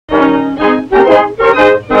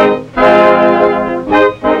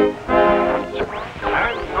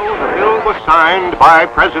by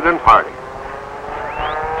President Harding.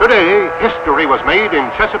 Today, history was made in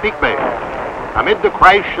Chesapeake Bay. Amid the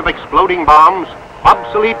crash of exploding bombs,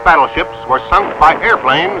 obsolete battleships were sunk by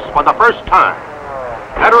airplanes for the first time.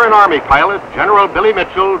 Veteran Army pilot General Billy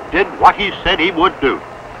Mitchell did what he said he would do.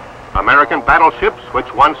 American battleships,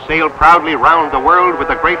 which once sailed proudly round the world with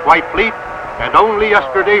the Great White Fleet, and only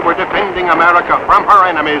yesterday were defending America from her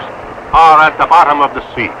enemies, are at the bottom of the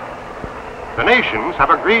sea. The nations have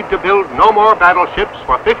agreed to build no more battleships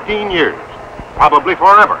for 15 years, probably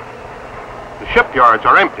forever. The shipyards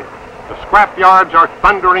are empty. The scrapyards are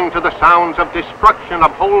thundering to the sounds of destruction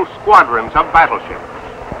of whole squadrons of battleships.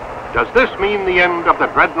 Does this mean the end of the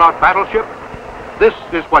Dreadnaught battleship? This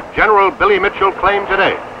is what General Billy Mitchell claimed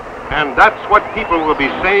today, and that's what people will be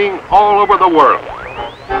saying all over the world.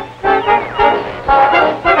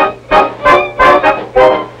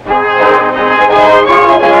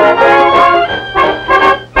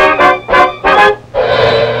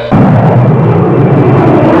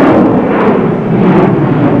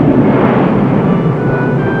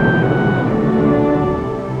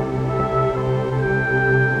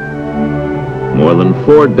 More than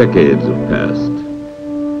 4 decades have passed.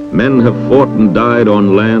 Men have fought and died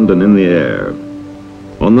on land and in the air.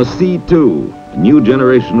 On the sea, too, a new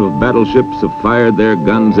generation of battleships have fired their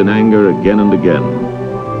guns in anger again and again,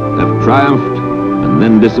 have triumphed and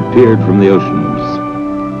then disappeared from the oceans.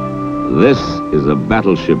 This is a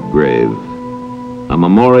battleship grave, a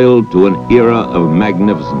memorial to an era of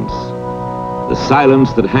magnificence. The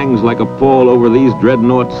silence that hangs like a pall over these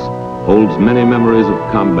dreadnoughts holds many memories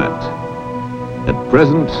of combat. At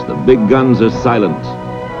present, the big guns are silent,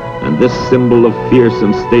 and this symbol of fierce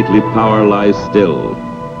and stately power lies still.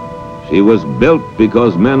 She was built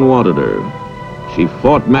because men wanted her. She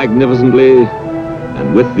fought magnificently,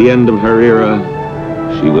 and with the end of her era,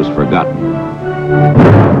 she was forgotten.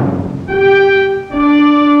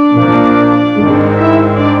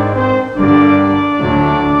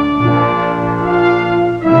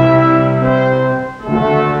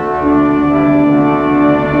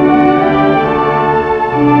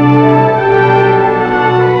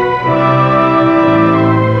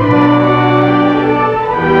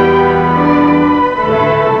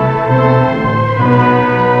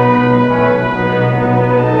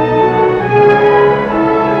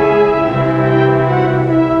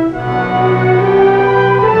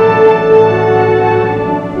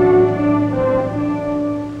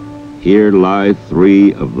 Here lie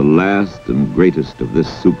 3 of the last and greatest of this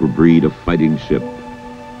super breed of fighting ship,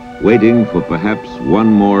 waiting for perhaps one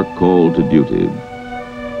more call to duty.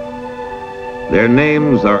 Their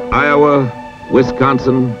names are Iowa,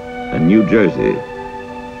 Wisconsin, and New Jersey.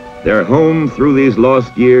 Their home through these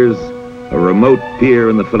lost years, a remote pier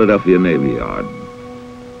in the Philadelphia Navy Yard.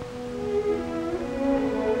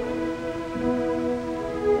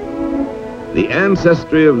 The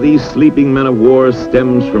ancestry of these sleeping men of war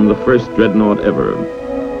stems from the first dreadnought ever.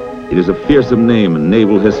 It is a fearsome name in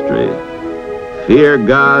naval history. Fear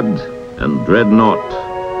God and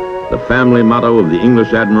Dreadnaught, the family motto of the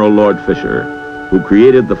English Admiral Lord Fisher, who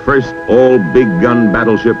created the first all-big-gun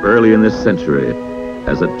battleship early in this century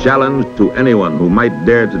as a challenge to anyone who might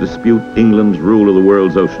dare to dispute England's rule of the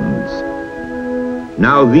world's oceans.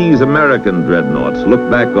 Now these American dreadnoughts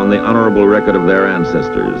look back on the honorable record of their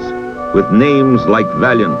ancestors, with names like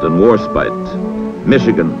Valiant and Warspite,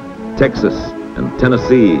 Michigan, Texas, and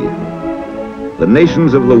Tennessee. The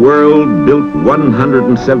nations of the world built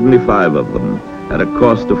 175 of them at a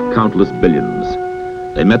cost of countless billions.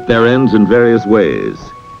 They met their ends in various ways.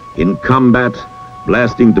 In combat,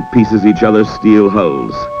 blasting to pieces each other's steel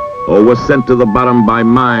hulls, or were sent to the bottom by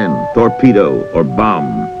mine, torpedo, or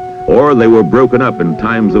bomb, or they were broken up in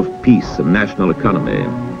times of peace and national economy.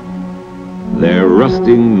 Their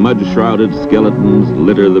rusting, mud-shrouded skeletons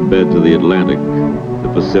litter the beds of the Atlantic,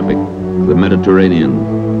 the Pacific, the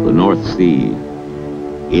Mediterranean, the North Sea.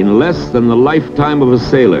 In less than the lifetime of a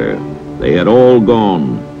sailor, they had all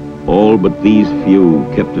gone, all but these few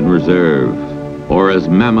kept in reserve, or as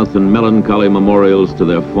mammoth and melancholy memorials to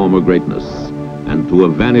their former greatness, and to a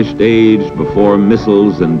vanished age before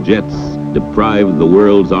missiles and jets deprived the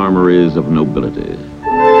world's armories of nobility.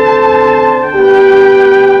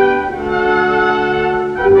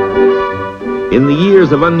 In the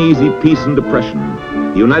years of uneasy peace and depression,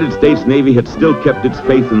 the United States Navy had still kept its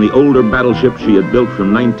faith in the older battleships she had built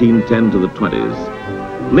from 1910 to the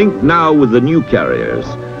 20s. Linked now with the new carriers,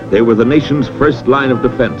 they were the nation's first line of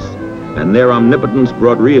defense, and their omnipotence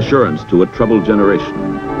brought reassurance to a troubled generation.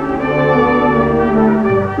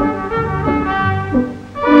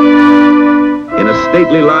 In a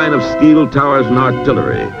stately line of steel towers and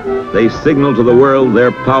artillery, They signal to the world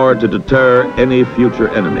their power to deter any future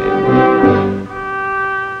enemy.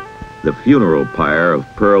 The funeral pyre of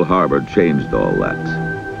Pearl Harbor changed all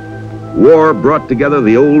that. War brought together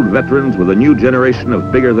the old veterans with a new generation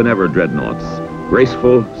of bigger-than-ever dreadnoughts.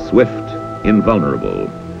 Graceful, swift, invulnerable.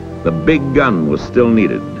 The big gun was still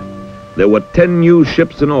needed. There were 10 new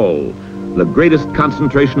ships in all, the greatest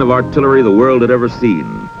concentration of artillery the world had ever seen.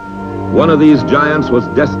 One of these giants was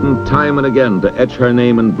destined time and again to etch her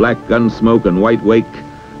name in black gun smoke and white wake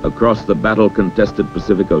across the battle-contested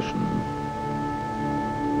Pacific Ocean.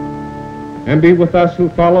 And be with us who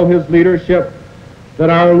follow his leadership, that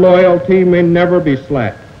our loyalty may never be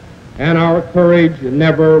slack, and our courage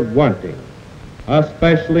never wanting.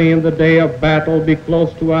 Especially in the day of battle, be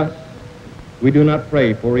close to us. We do not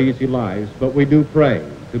pray for easy lives, but we do pray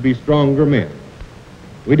to be stronger men.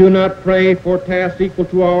 We do not pray for tasks equal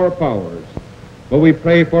to our powers, but we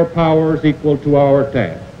pray for powers equal to our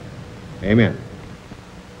tasks. Amen.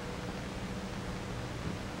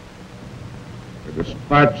 A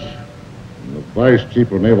dispatch from the Vice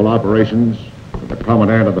Chief of Naval Operations to the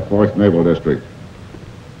Commandant of the 4th Naval District.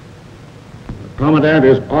 The Commandant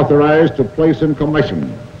is authorized to place in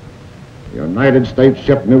commission the United States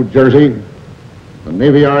ship New Jersey, the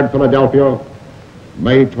Navy Yard, Philadelphia,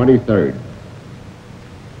 May 23rd.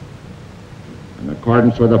 In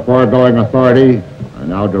accordance with the foregoing authority, I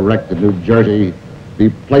now direct that New Jersey be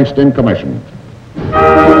placed in commission.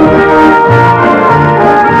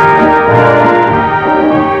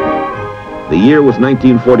 The year was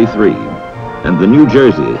 1943, and the New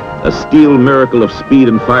Jersey, a steel miracle of speed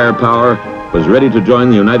and firepower, was ready to join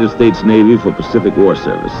the United States Navy for Pacific War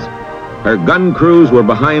service. Her gun crews were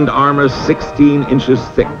behind armor 16 inches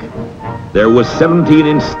thick. There was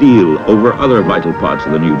 17-inch steel over other vital parts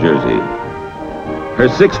of the New Jersey. Her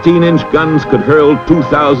 16-inch guns could hurl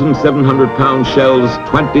 2,700-pound shells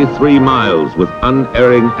 23 miles with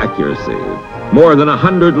unerring accuracy. More than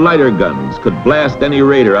 100 lighter guns could blast any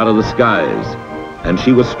raider out of the skies, and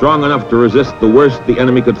she was strong enough to resist the worst the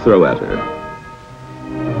enemy could throw at her.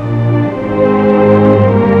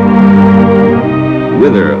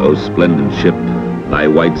 Whither, O splendid ship, thy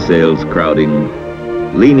white sails crowding,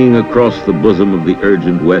 leaning across the bosom of the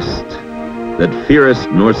urgent west, that fearest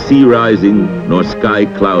nor sea rising, nor sky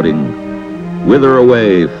clouding, whither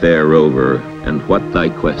away, fair rover, and what thy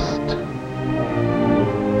quest?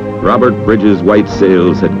 Robert Bridges' white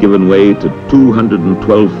sails had given way to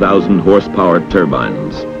 212,000 horsepower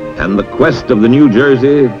turbines, and the quest of the New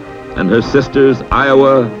Jersey and her sisters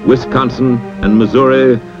Iowa, Wisconsin, and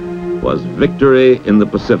Missouri was victory in the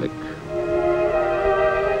Pacific.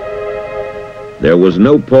 There was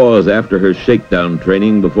no pause after her shakedown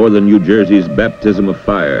training before the New Jersey's baptism of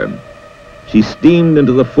fire. She steamed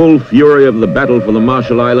into the full fury of the battle for the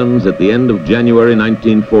Marshall Islands at the end of January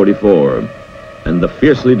 1944, and the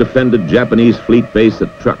fiercely defended Japanese fleet base at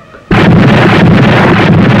Truk.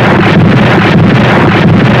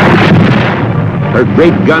 Her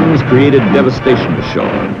great guns created devastation ashore.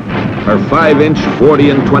 Her 5-inch, 40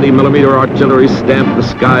 and 20 millimeter artillery stamped the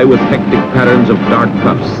sky with hectic patterns of dark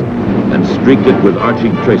puffs and streaked it with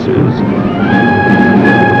arching tracers.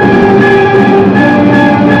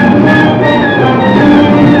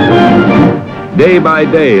 Day by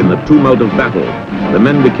day in the tumult of battle, the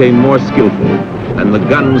men became more skillful, and the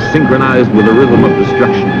guns synchronized with the rhythm of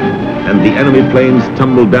destruction, and the enemy planes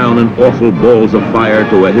tumbled down in awful balls of fire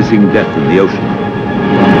to a hissing death in the ocean.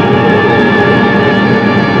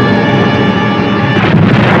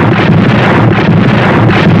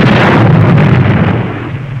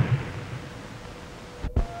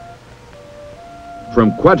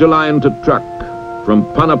 From Kwajalein to Truk, from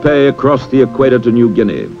Ponape across the equator to New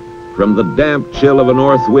Guinea, from the damp chill of a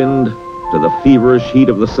north wind to the feverish heat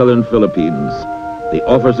of the southern Philippines, the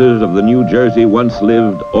officers of the New Jersey once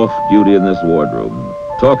lived off-duty in this wardroom,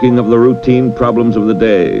 talking of the routine problems of the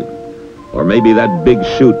day, or maybe that big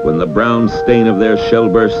shoot when the brown stain of their shell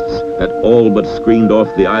bursts had all but screened off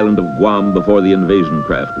the island of Guam before the invasion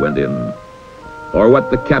craft went in, or what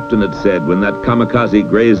the captain had said when that kamikaze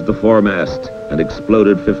grazed the foremast and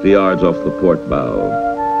exploded 50 yards off the port bow.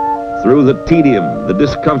 Through the tedium, the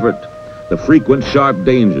discomfort, the frequent sharp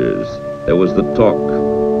dangers, there was the talk,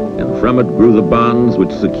 and from it grew the bonds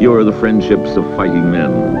which secure the friendships of fighting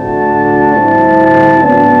men.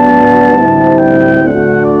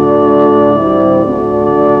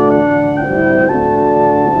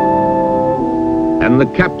 And the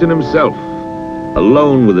captain himself,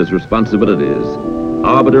 alone with his responsibilities,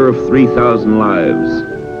 arbiter of 3,000 lives,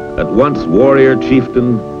 at once warrior,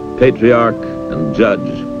 chieftain, patriarch, and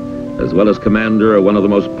judge, as well as commander of one of the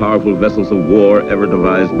most powerful vessels of war ever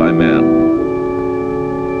devised by man.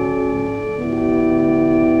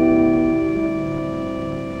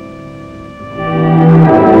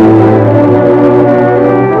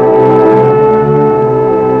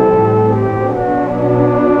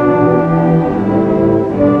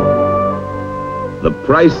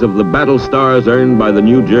 price of the battle stars earned by the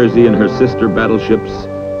New Jersey and her sister battleships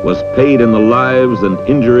was paid in the lives and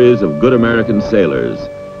injuries of good American sailors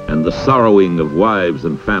and the sorrowing of wives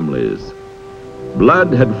and families.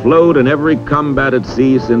 Blood had flowed in every combat at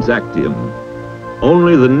sea since Actium.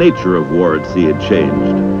 Only the nature of war at sea had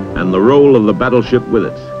changed, and the role of the battleship with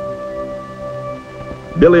it.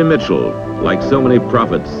 Billy Mitchell, like so many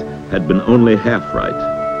prophets, had been only half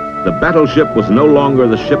right. The battleship was no longer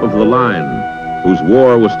the ship of the line, whose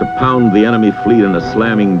war was to pound the enemy fleet in a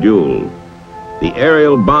slamming duel. The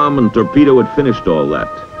aerial bomb and torpedo had finished all that.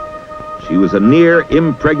 She was a near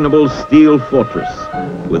impregnable steel fortress,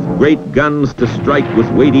 with great guns to strike with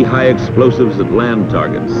weighty high explosives at land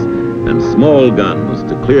targets, and small guns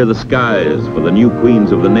to clear the skies for the new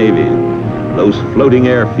queens of the Navy, those floating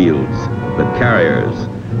airfields, the carriers,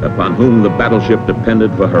 upon whom the battleship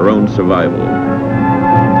depended for her own survival.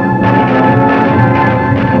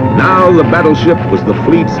 Now the battleship was the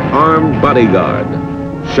fleet's armed bodyguard,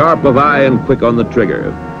 sharp of eye and quick on the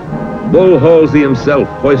trigger. Bull Halsey himself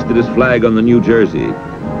hoisted his flag on the New Jersey,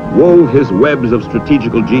 wove his webs of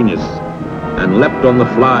strategical genius, and leapt on the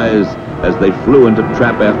flies as they flew into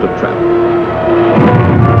trap after trap.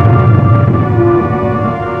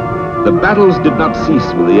 The battles did not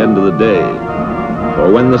cease with the end of the day,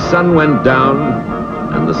 for when the sun went down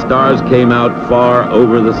and the stars came out far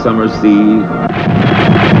over the summer sea,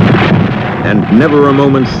 and never a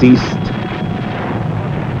moment ceased,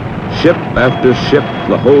 ship after ship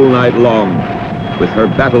the whole night long, with her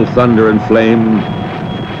battle thunder and flame,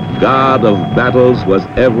 God of battles, was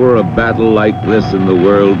ever a battle like this in the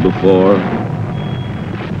world before?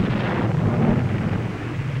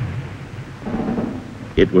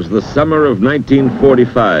 It was the summer of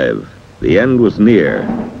 1945. The end was near.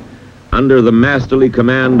 Under the masterly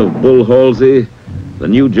command of Bull Halsey, the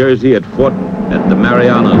New Jersey had fought at the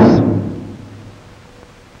Marianas,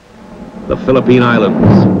 the Philippine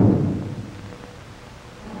Islands,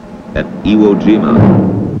 at Iwo Jima.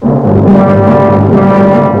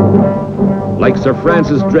 Like Sir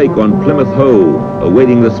Francis Drake on Plymouth Hoe,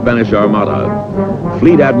 awaiting the Spanish Armada,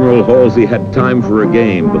 Fleet Admiral Halsey had time for a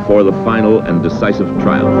game before the final and decisive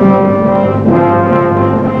triumph.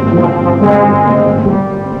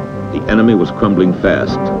 The enemy was crumbling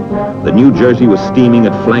fast. The New Jersey was steaming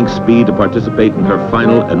at flank speed to participate in her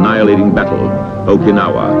final annihilating battle,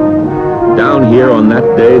 Okinawa. Down here on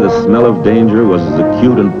that day, the smell of danger was as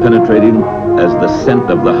acute and penetrating as the scent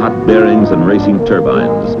of the hot bearings and racing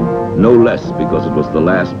turbines, no less because it was the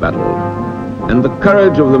last battle. And the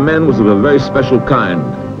courage of the men was of a very special kind,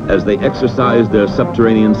 as they exercised their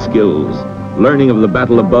subterranean skills, learning of the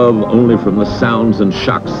battle above only from the sounds and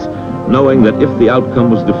shocks, knowing that if the outcome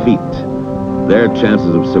was defeat, their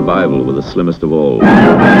chances of survival were the slimmest of all.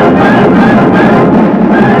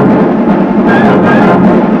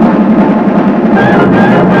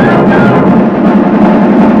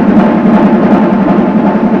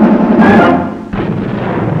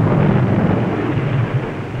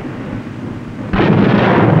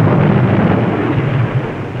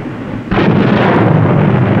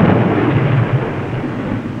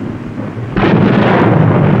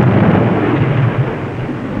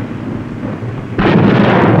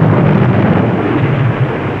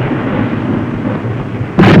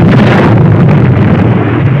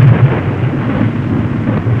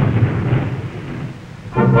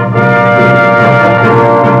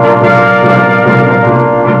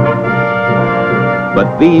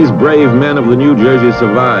 These brave men of the New Jersey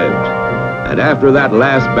survived, and after that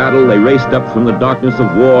last battle, they raced up from the darkness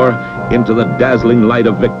of war into the dazzling light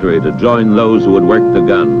of victory to join those who had worked the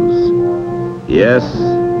guns. Yes,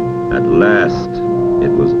 at last,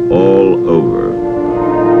 it was all over.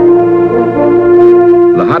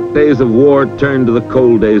 The hot days of war turned to the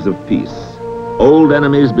cold days of peace. Old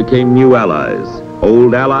enemies became new allies.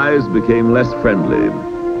 Old allies became less friendly.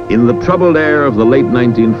 In the troubled air of the late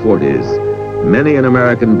 1940s, many an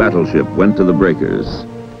American battleship went to the breakers.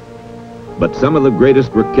 But some of the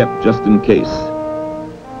greatest were kept just in case.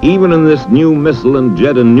 Even in this new missile and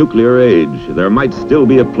jet and nuclear age, there might still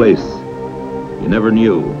be a place. You never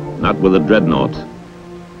knew, not with a Dreadnaught.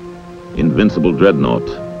 Invincible Dreadnaught.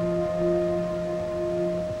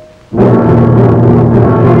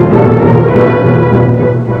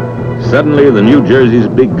 Suddenly, the New Jersey's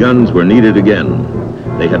big guns were needed again.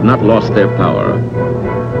 They had not lost their power.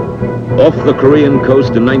 Off the Korean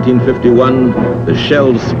coast in 1951, the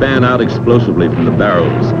shells span out explosively from the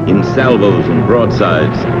barrels, in salvos and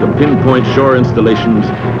broadsides, to pinpoint shore installations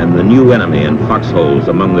and the new enemy in foxholes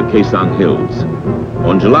among the Kaesong Hills.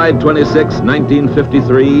 On July 26,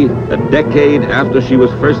 1953, a decade after she was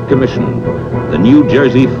first commissioned, the New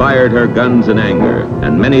Jersey fired her guns in anger,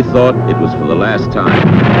 and many thought it was for the last time.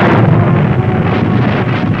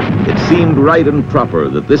 It seemed right and proper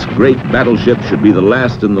that this great battleship should be the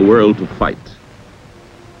last in the world to fight.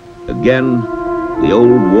 Again, the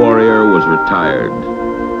old warrior was retired,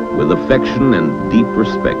 with affection and deep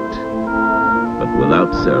respect, but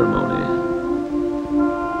without ceremony.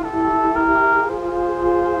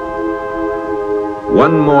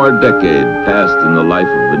 One more decade passed in the life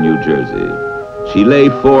of the New Jersey. She lay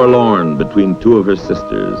forlorn between two of her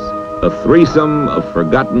sisters, a threesome of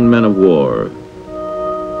forgotten men of war.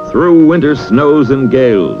 Through winter snows and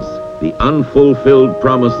gales, the unfulfilled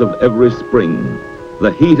promise of every spring,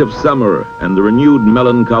 the heat of summer and the renewed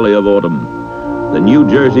melancholy of autumn, the New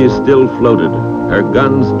Jersey still floated, her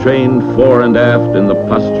guns trained fore and aft in the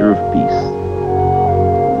posture of peace.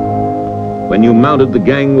 When you mounted the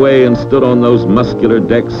gangway and stood on those muscular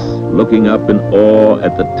decks, looking up in awe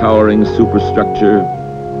at the towering superstructure,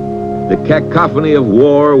 the cacophony of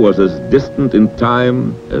war was as distant in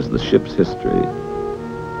time as the ship's history.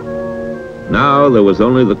 Now there was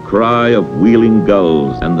only the cry of wheeling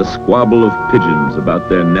gulls and the squabble of pigeons about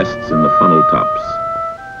their nests in the funnel tops.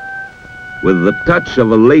 With the touch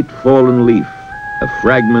of a late fallen leaf, a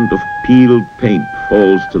fragment of peeled paint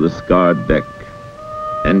falls to the scarred deck.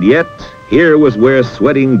 And yet, here was where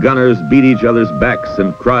sweating gunners beat each other's backs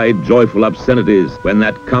and cried joyful obscenities when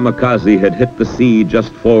that kamikaze had hit the sea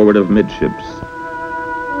just forward of midships.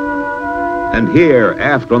 And here,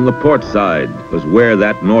 aft on the port side, was where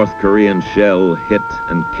that North Korean shell hit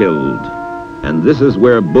and killed. And this is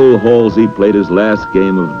where Bull Halsey played his last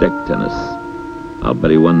game of deck tennis. I'll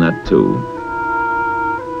bet he won that too.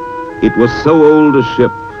 It was so old a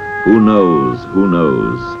ship, who knows,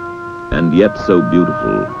 and yet so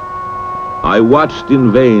beautiful. I watched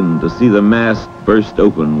in vain to see the mast burst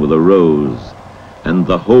open with a rose, and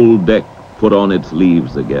the whole deck put on its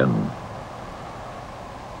leaves again.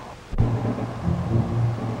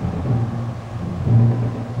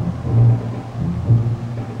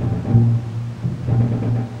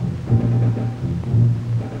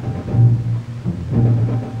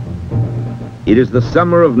 It is the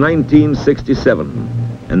summer of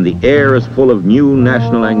 1967, and the air is full of new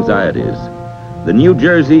national anxieties. The New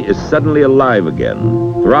Jersey is suddenly alive again,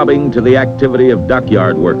 throbbing to the activity of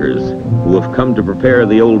dockyard workers who have come to prepare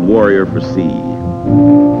the old warrior for sea.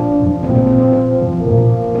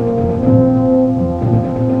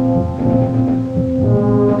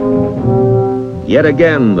 Yet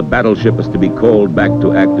again, the battleship is to be called back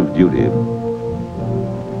to active duty.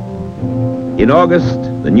 In August,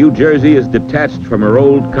 the New Jersey is detached from her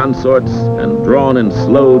old consorts and drawn in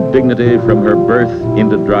slow dignity from her berth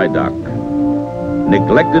into dry dock.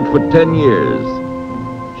 Neglected for 10 years,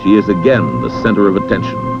 she is again the center of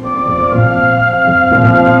attention.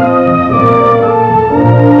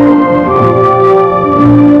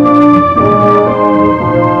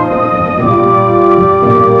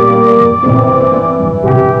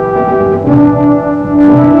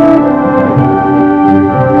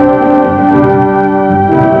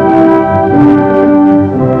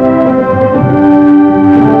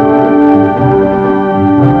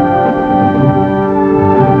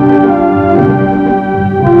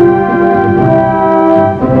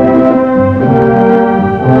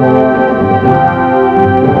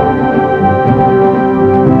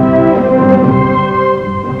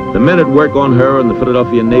 Work on her in the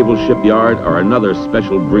Philadelphia Naval Shipyard are another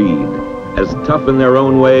special breed, as tough in their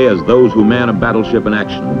own way as those who man a battleship in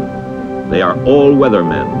action. They are all-weather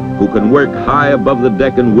men who can work high above the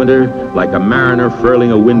deck in winter like a mariner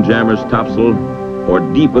furling a windjammer's topsail, or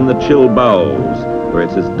deep in the chill bowels where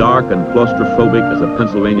it's as dark and claustrophobic as a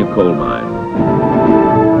Pennsylvania coal mine.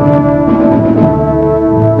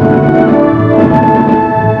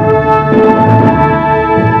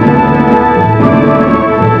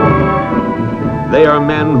 They are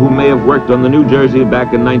men who may have worked on the New Jersey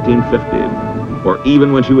back in 1950, or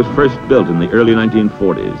even when she was first built in the early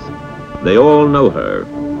 1940s. They all know her,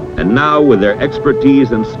 and now with their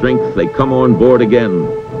expertise and strength, they come on board again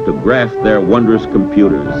to graft their wondrous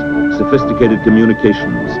computers, sophisticated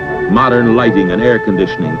communications, modern lighting and air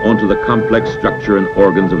conditioning onto the complex structure and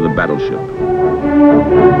organs of the battleship.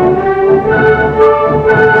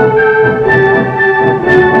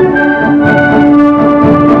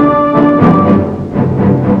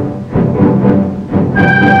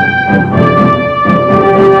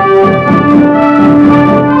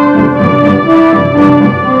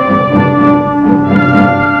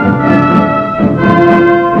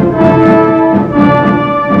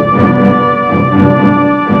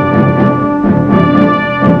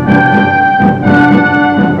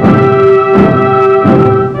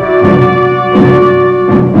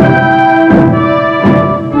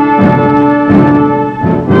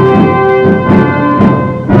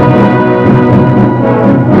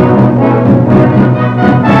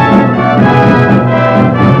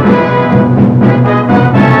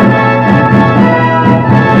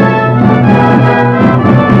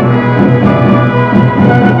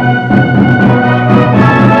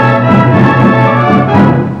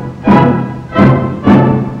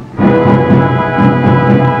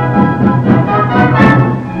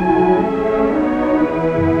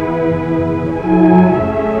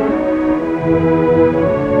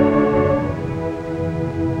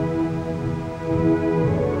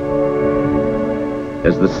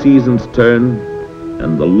 seasons turn,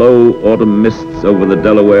 and the low autumn mists over the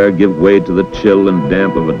Delaware give way to the chill and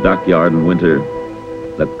damp of a dockyard in winter,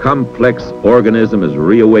 the complex organism is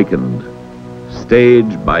reawakened,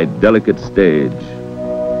 stage by delicate stage.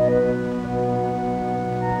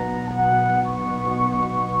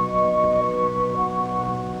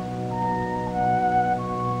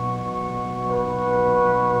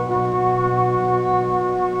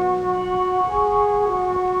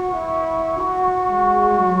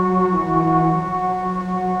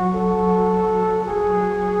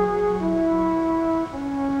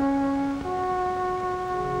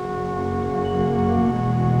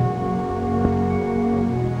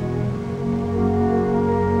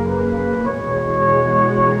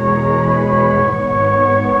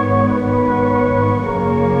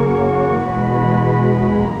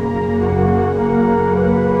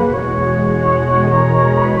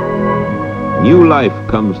 New life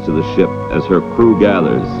comes to the ship as her crew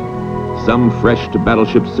gathers, some fresh to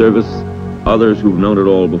battleship service, others who've known it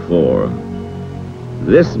all before.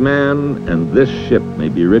 This man and this ship may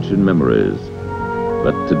be rich in memories,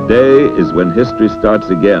 but today is when history starts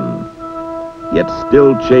again, yet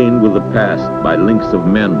still chained with the past by links of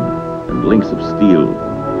men and links of steel.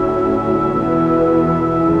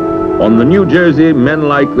 On the New Jersey, men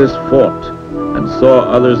like this fought and saw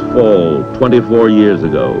others fall 24 years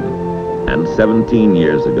ago. And 17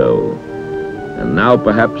 years ago, and now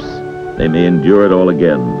perhaps they may endure it all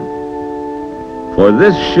again. For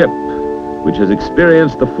this ship, which has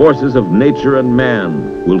experienced the forces of nature and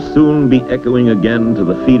man, will soon be echoing again to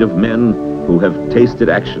the feet of men who have tasted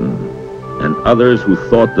action, and others who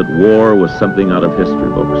thought that war was something out of history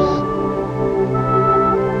books.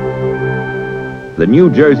 The New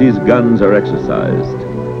Jersey's guns are exercised.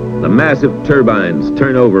 The massive turbines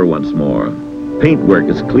turn over once more. Paintwork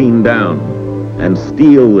is cleaned down, and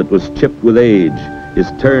steel that was chipped with age is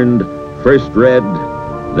turned first red,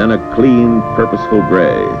 then a clean, purposeful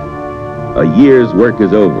gray. A year's work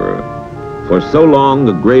is over. For so long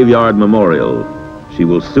a graveyard memorial, she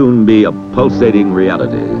will soon be a pulsating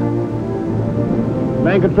reality.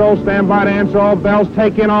 Main control, stand by to answer all bells.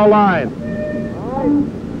 Take in all lines. All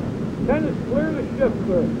right. Dennis, clear the ship,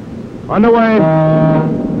 sir. Underway.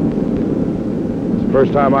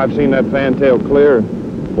 First time I've seen that fantail clear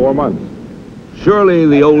in 4 months. Surely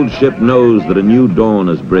the old ship knows that a new dawn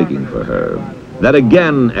is breaking for her. That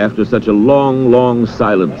again, after such a long, long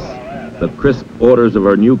silence, the crisp orders of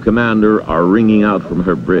our new commander are ringing out from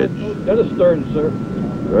her bridge. Get astern, sir.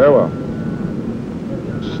 Very well.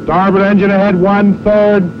 Starboard engine ahead,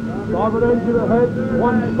 1/3. Starboard engine ahead,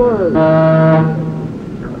 1/3.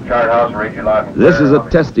 Chart house, read you live. This is a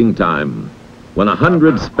testing time, when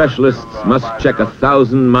 100 specialists must check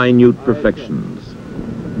 1,000 minute perfections.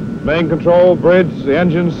 Main control, bridge, the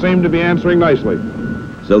engines seem to be answering nicely.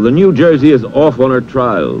 So the New Jersey is off on her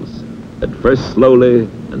trials, at first slowly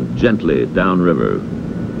and gently downriver.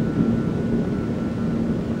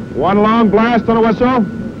 One long blast on a whistle.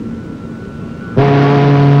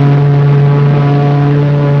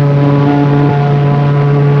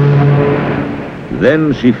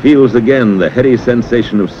 Then she feels again the heady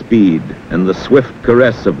sensation of speed and the swift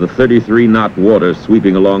caress of the 33-knot water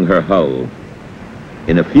sweeping along her hull.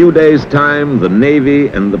 In a few days' time, the Navy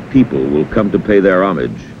and the people will come to pay their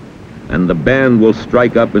homage, and the band will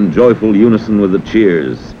strike up in joyful unison with the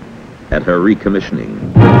cheers at her recommissioning.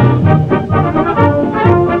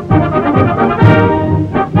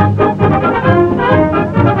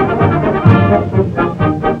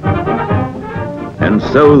 And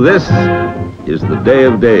so this is the day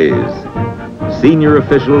of days. Senior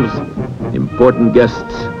officials, important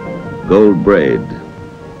guests, gold braid.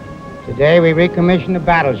 Today we recommission the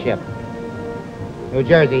battleship. New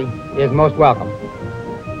Jersey is most welcome.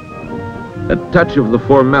 A touch of the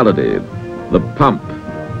formality, the pomp,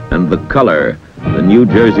 and the color the New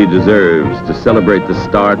Jersey deserves to celebrate the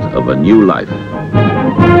start of a new life.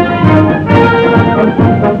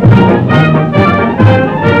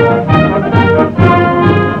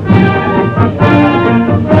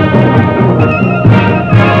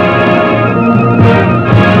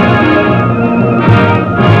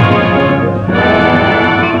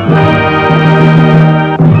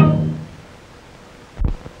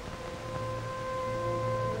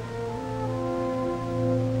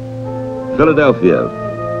 Philadelphia,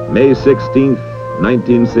 May 16th,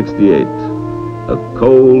 1968. A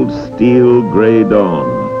cold, steel gray dawn.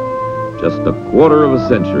 Just a quarter of a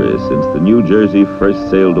century since the New Jersey first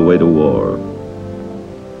sailed away to war.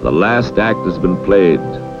 The last act has been played.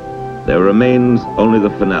 There remains only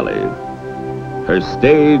the finale. Her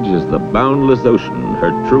stage is the boundless ocean,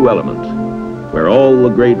 her true element. where all the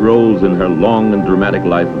great roles in her long and dramatic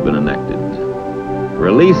life have been enacted.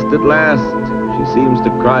 Released at last, she seems to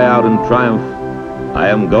cry out in triumph, "I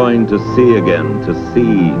am going to sea again, to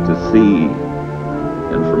sea, to sea."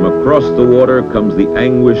 And from across the water comes the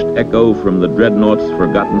anguished echo from the Dreadnaught's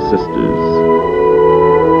forgotten sisters.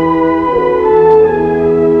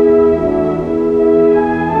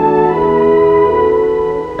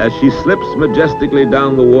 As she slips majestically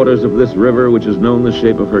down the waters of this river, which has known the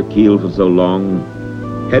shape of her keel for so long,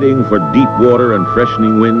 heading for deep water and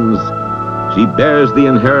freshening winds, she bears the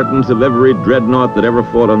inheritance of every dreadnought that ever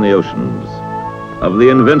fought on the oceans, of the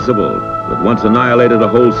Invincible that once annihilated a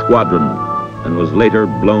whole squadron and was later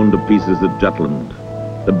blown to pieces at Jutland,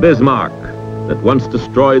 the Bismarck that once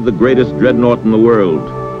destroyed the greatest dreadnought in the world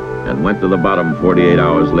and went to the bottom 48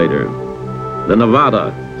 hours later, the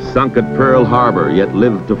Nevada, sunk at Pearl Harbor, yet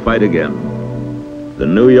lived to fight again, the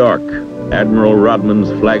New York, Admiral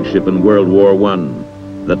Rodman's flagship in World War I,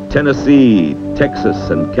 the Tennessee, Texas,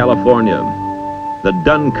 and California, the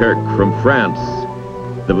Dunkirk from France,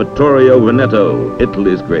 the Vittorio Veneto,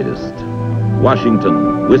 Italy's greatest,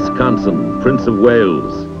 Washington, Wisconsin, Prince of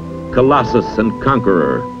Wales, Colossus and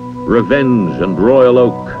Conqueror, Revenge and Royal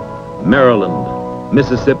Oak, Maryland,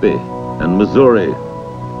 Mississippi and Missouri,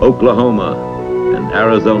 Oklahoma and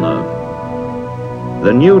Arizona.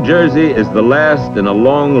 The New Jersey is the last in a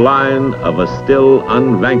long line of a still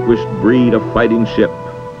unvanquished breed of fighting ship.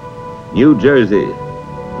 New Jersey,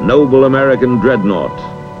 noble American dreadnought,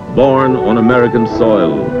 born on American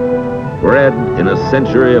soil, bred in a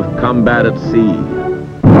century of combat at sea.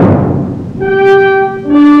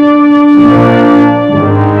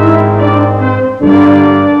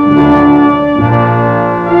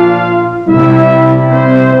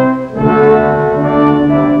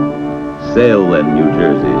 Sail then, New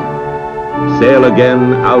Jersey. Sail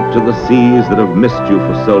again out to the seas that have missed you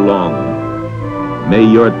for so long. May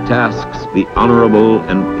your tasks be honorable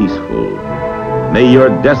and peaceful. May your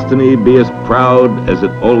destiny be as proud as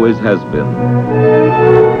it always has been.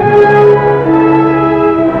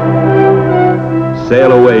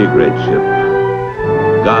 Sail away, great ship.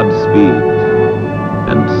 Godspeed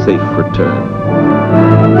and safe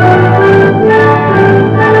return.